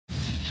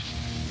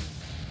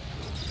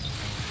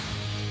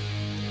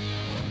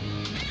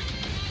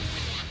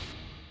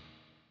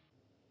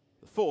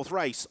fourth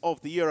race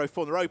of the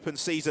Euroformula Open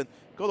season.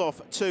 Got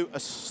off to a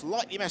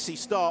slightly messy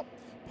start,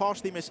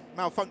 partially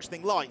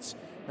malfunctioning lights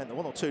meant that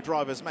one or two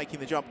drivers making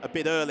the jump a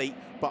bit early,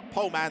 but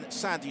poleman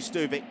Sandy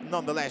Stuvik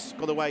nonetheless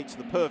got away to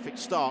the perfect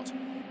start,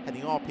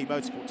 heading RP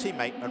Motorsport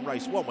teammate and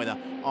race one winner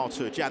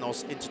Artur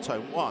Llanos into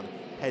turn one,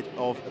 head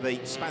of the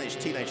Spanish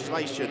teenage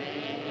sensation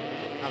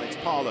Alex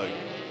Palou.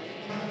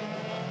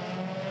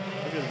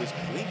 Everyone was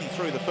cleanly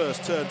through the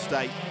first turn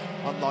today,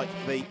 unlike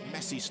the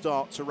messy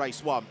start to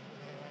race one,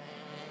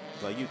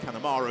 where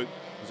Kanemaru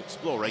was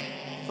exploring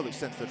full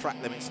extent of the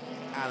track limits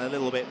and a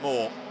little bit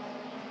more.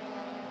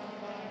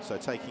 So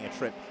taking a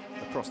trip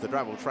across the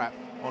gravel trap,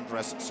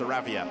 Andres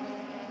Saravia.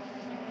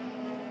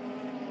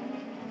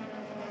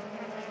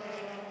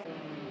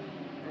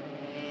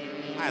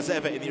 As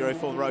ever in the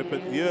Euroformula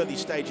Open, the early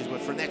stages were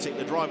frenetic,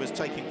 the drivers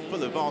taking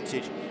full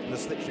advantage of the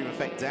slipstream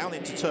effect down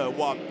into turn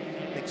one.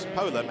 Nix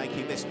Pola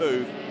making this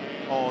move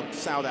on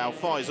Saudal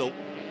Faisal,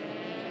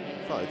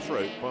 followed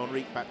through by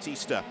Enrique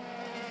Baptista.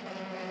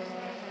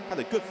 Had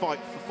a good fight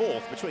for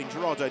fourth between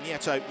Gerardo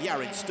Nieto,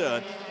 Yarin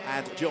Stern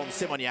and John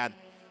Simonian,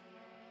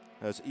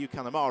 as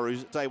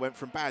Kanemaru's day went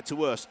from bad to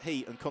worse,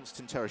 he and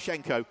Konstantin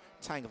Terashenko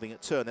tangling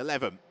at turn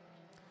 11.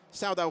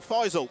 Saudal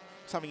Faisal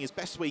was having his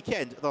best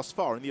weekend thus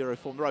far in the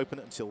Euroformula Open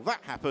until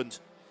that happened.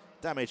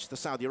 Damaged the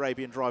Saudi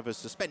Arabian driver's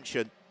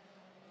suspension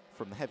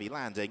from the heavy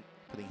landing,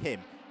 putting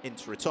him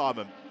into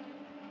retirement.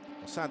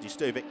 Well, Sandy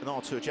Stuvik and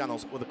Artur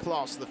Llanos were the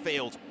class of the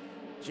field.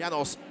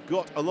 Llanos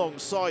got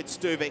alongside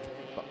Stuvik,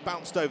 but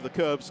bounced over the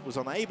curbs, was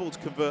unable to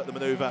convert the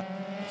manoeuvre.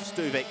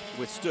 Stuvik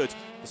withstood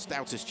the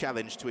stoutest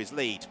challenge to his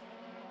lead.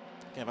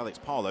 Gave Alex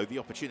Palou the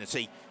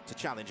opportunity to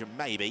challenge and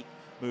maybe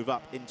move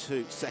up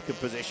into second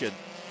position.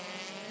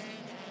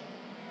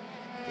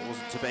 It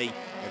wasn't to be,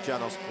 and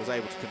Llanos was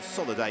able to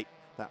consolidate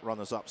that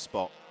runners-up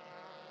spot.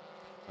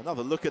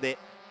 Another look at it,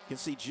 you can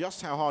see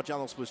just how hard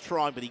Llanos was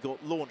trying, but he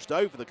got launched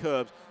over the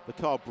curbs, the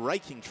car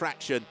breaking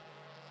traction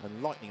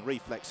and lightning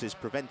reflexes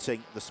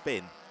preventing the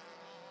spin.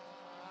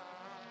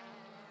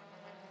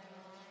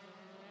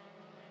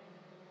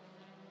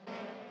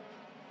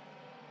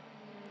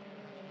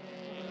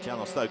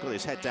 Llanos, though, got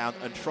his head down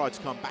and tried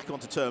to come back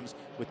onto terms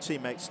with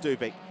teammate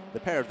Stuvik, the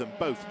pair of them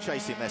both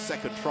chasing their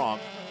second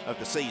triumph of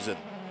the season.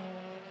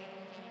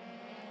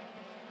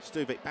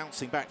 Stuvik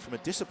bouncing back from a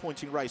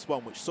disappointing race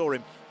one, which saw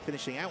him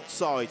finishing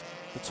outside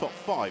the top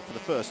five for the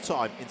first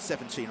time in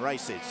 17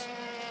 races.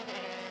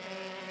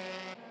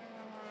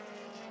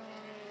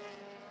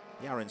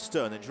 Yarin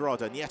Stern and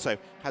Gerardo Nieto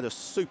had a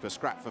super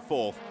scrap for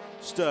fourth.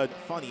 Stern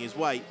finding his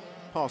way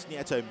past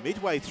Nieto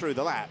midway through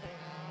the lap.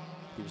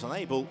 He was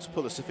unable to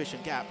pull a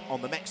sufficient gap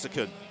on the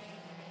Mexican.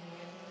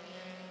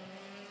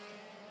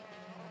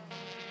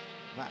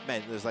 That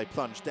meant that as they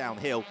plunged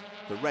downhill,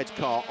 the red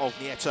car of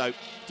Nieto,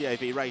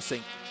 DAV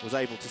Racing, was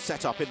able to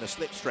set up in the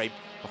slipstream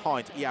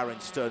behind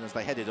Yarin Stern as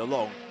they headed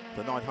along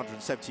the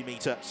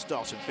 970-metre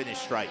start and finish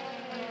straight.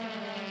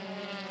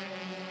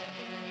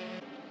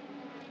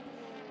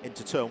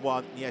 Into turn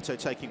one, Nieto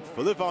taking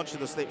full advantage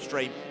of the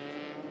slipstream,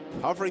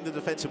 covering the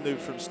defensive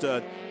move from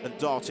Stern and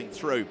darting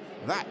through.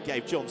 That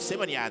gave John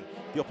Simonian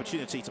the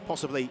opportunity to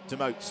possibly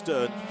demote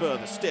Stern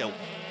further still.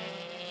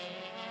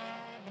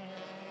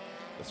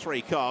 The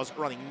three cars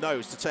running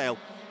nose to tail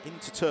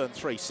into turn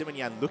three.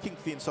 Simonian looking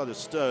for the inside of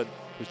Stern,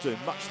 who's doing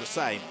much the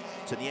same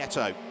to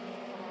Nieto.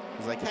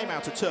 As they came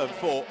out of turn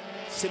four,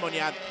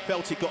 Simonian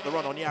felt he got the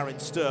run on Yarin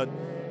Stern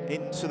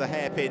into the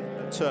hairpin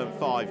at turn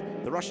five.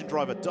 The Russian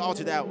driver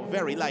darted out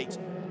very late,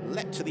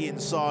 leapt to the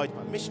inside,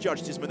 but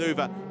misjudged his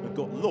manoeuvre and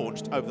got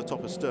launched over the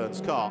top of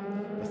Stern's car.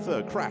 The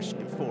third crash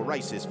in 4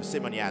 races for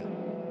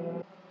Simonian.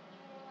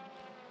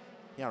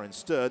 Yarin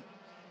Stern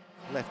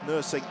left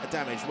nursing a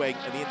damaged wing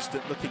and the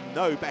incident looking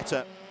no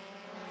better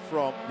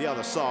from the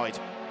other side.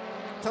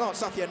 Talant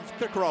Satyen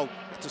Thikarol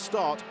had to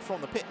start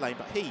from the pit lane,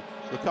 but he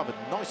recovered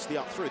nicely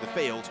up through the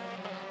field.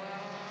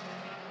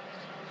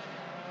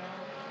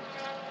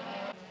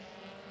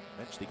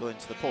 Eventually got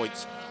into the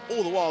points.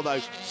 All the while, though,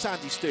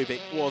 Sandy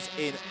Stuvik was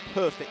in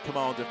perfect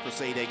command of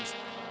proceedings.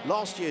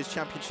 Last year's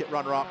championship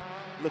runner-up,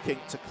 looking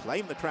to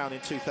claim the crown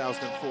in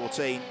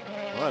 2014.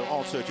 Although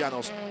Artur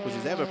Llanos was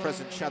his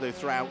ever-present shadow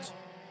throughout,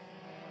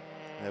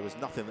 there was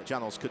nothing that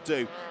Llanos could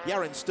do.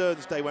 Yarin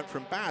Stern's day went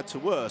from bad to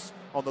worse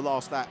on the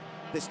last lap.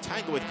 This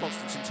tangle with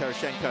Konstantin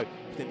Terashenko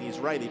putting the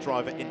Israeli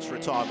driver into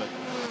retirement.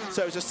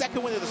 So it was a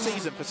second win of the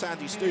season for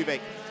Sandy Stuvik,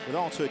 with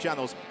Artur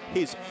Llanos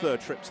his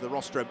third trip to the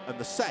rostrum, and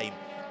the same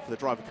for the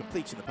driver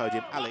completing the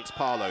podium, Alex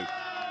Palou.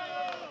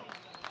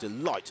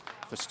 Delight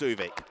for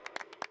Stuvik.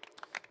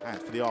 And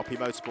for the RP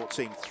Motorsport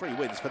team, 3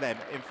 wins for them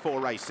in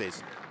 4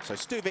 races. So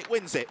Stuvik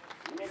wins it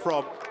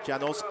from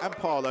Llanos and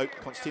Palou,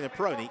 Constantino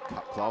Peroni,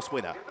 Cup Class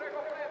winner.